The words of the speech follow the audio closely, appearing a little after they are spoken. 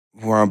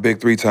around Big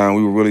Three time,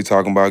 we were really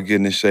talking about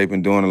getting in shape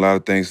and doing a lot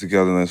of things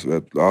together,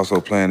 and also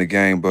playing the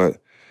game.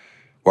 But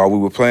while we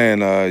were playing,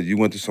 you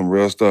went through some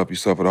real stuff. You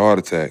suffered a heart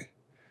attack.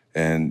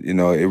 And, it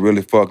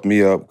really fucked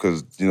me up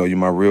because, you're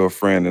my real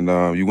friend,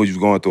 and you was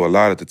going through a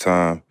lot at the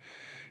time.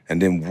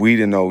 And then we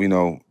didn't know,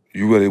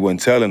 you really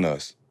wasn't telling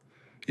us.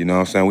 You know what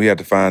I'm saying? We had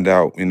to find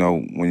out,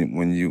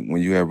 when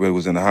you had really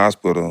was in the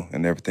hospital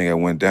and everything that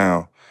went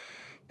down.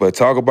 But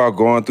talk about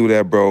going through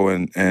that, bro,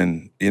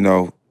 and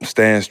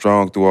staying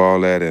strong through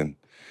all that and,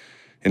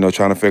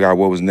 trying to figure out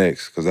what was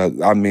next. Because,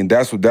 I mean,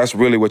 that's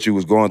really what you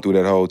was going through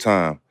that whole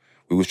time.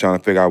 We was trying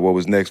to figure out what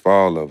was next for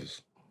all of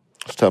us.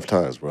 It's tough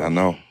times, bro. I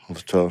know. It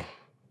was tough.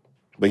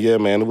 But yeah,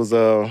 man, it was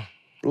a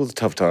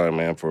tough time,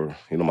 man, for,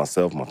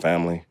 myself, my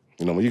family.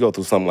 When you go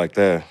through something like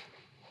that,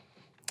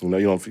 you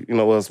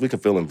don't, us, we can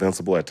feel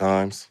invincible at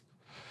times.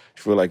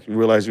 You feel like you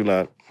realize you're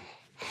not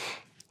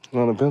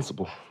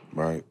invincible.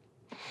 Right.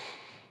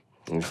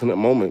 And in that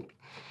moment,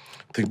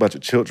 think about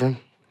your children,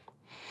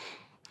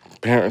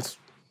 parents,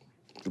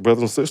 your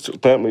brothers and sisters,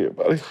 family,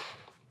 everybody.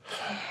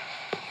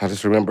 I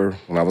just remember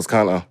when I was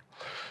kind of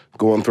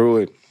going through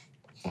it,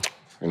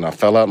 and I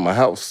fell out of my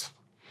house.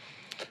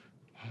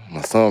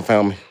 My son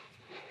found me.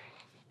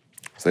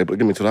 Was able to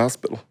get me to the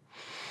hospital.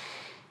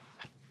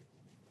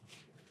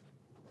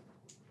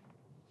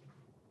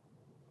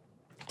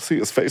 See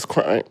his face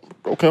crying,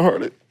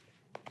 broken-hearted,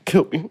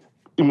 killed me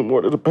even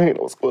more than the pain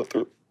I was going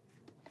through.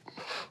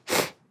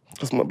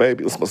 That's my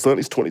baby. That's my son.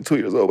 He's 22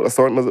 years old, but I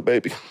saw him as a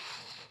baby.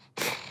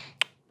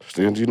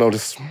 And, it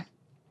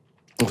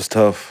was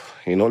tough.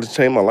 It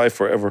changed my life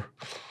forever.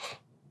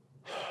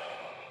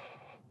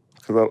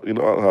 Because,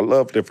 I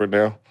love different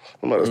now.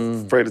 I'm not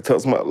afraid to tell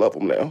somebody I love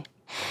them now.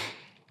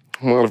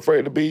 I'm not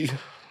afraid to be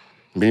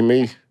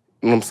me. You know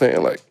what I'm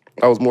saying? Like,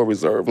 I was more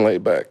reserved and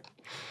laid back.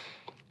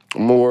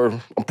 I'm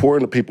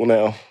pouring to people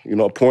now.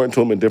 I'm pouring to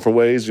them in different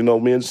ways.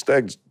 Me and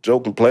Stack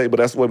joke and play, but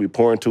that's the way we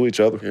pour into each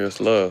other. Yeah, it's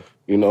love.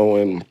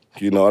 And,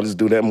 I just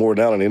do that more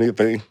now than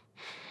anything.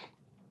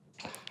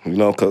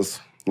 Because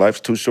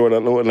life's too short. I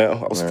know it now.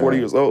 I was 40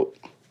 years old.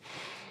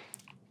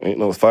 And, it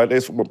was 5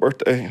 days for my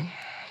birthday.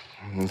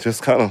 And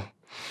just kind of,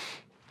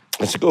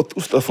 as you go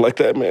through stuff like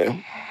that,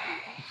 man,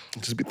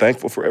 just be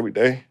thankful for every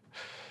day.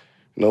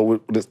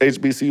 With this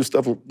HBCU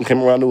stuff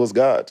came around, knew it was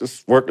God,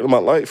 just working in my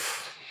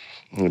life.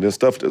 And this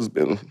stuff that's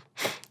been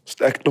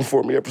stacking them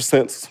for me ever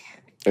since.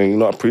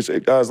 And, I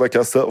appreciate guys like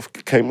yourself,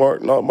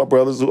 Kmart, and all my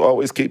brothers who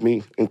always keep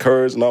me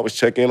encouraged and always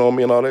check in on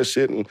me and all that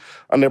shit. And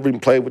I never even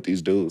played with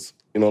these dudes,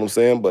 you know what I'm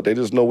saying? But they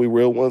just know we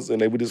real ones, and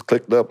we just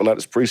clicked up, and I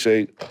just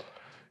appreciate,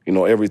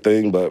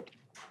 everything. But,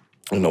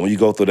 when you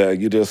go through that,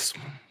 you just,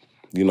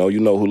 you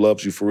know who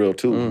loves you for real,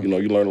 too.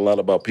 You learn a lot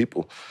about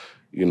people.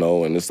 And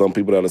there's some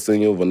people that'll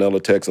send you a vanilla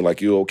text and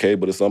like, you okay,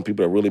 but there's some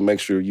people that really make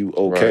sure you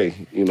okay,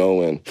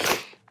 right.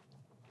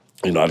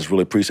 And, I just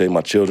really appreciate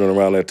my children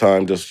around that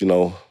time, just,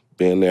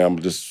 being there. I'm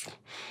just,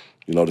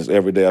 just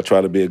every day I try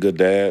to be a good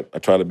dad. I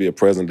try to be a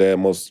present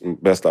dad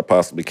best I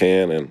possibly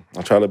can, and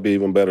I try to be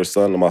even better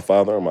son to my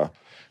father and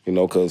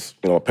because,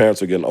 my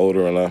parents are getting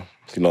older, and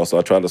so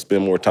I try to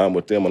spend more time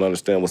with them and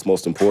understand what's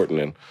most important.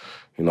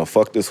 And,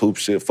 fuck this hoop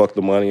shit, fuck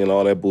the money and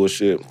all that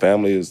bullshit.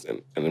 Family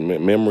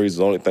and memories is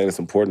the only thing that's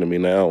important to me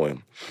now.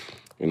 And,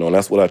 and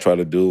that's what I try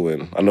to do.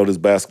 And I know this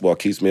basketball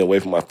keeps me away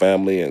from my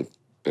family and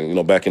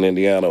back in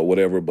Indiana or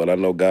whatever, but I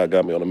know God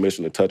got me on a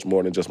mission to touch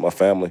more than just my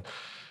family.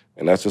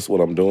 And that's just what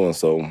I'm doing.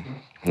 So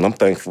I'm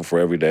thankful for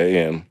every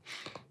day. And,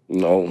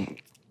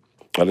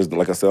 I just,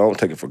 like I said, I don't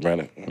take it for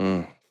granted.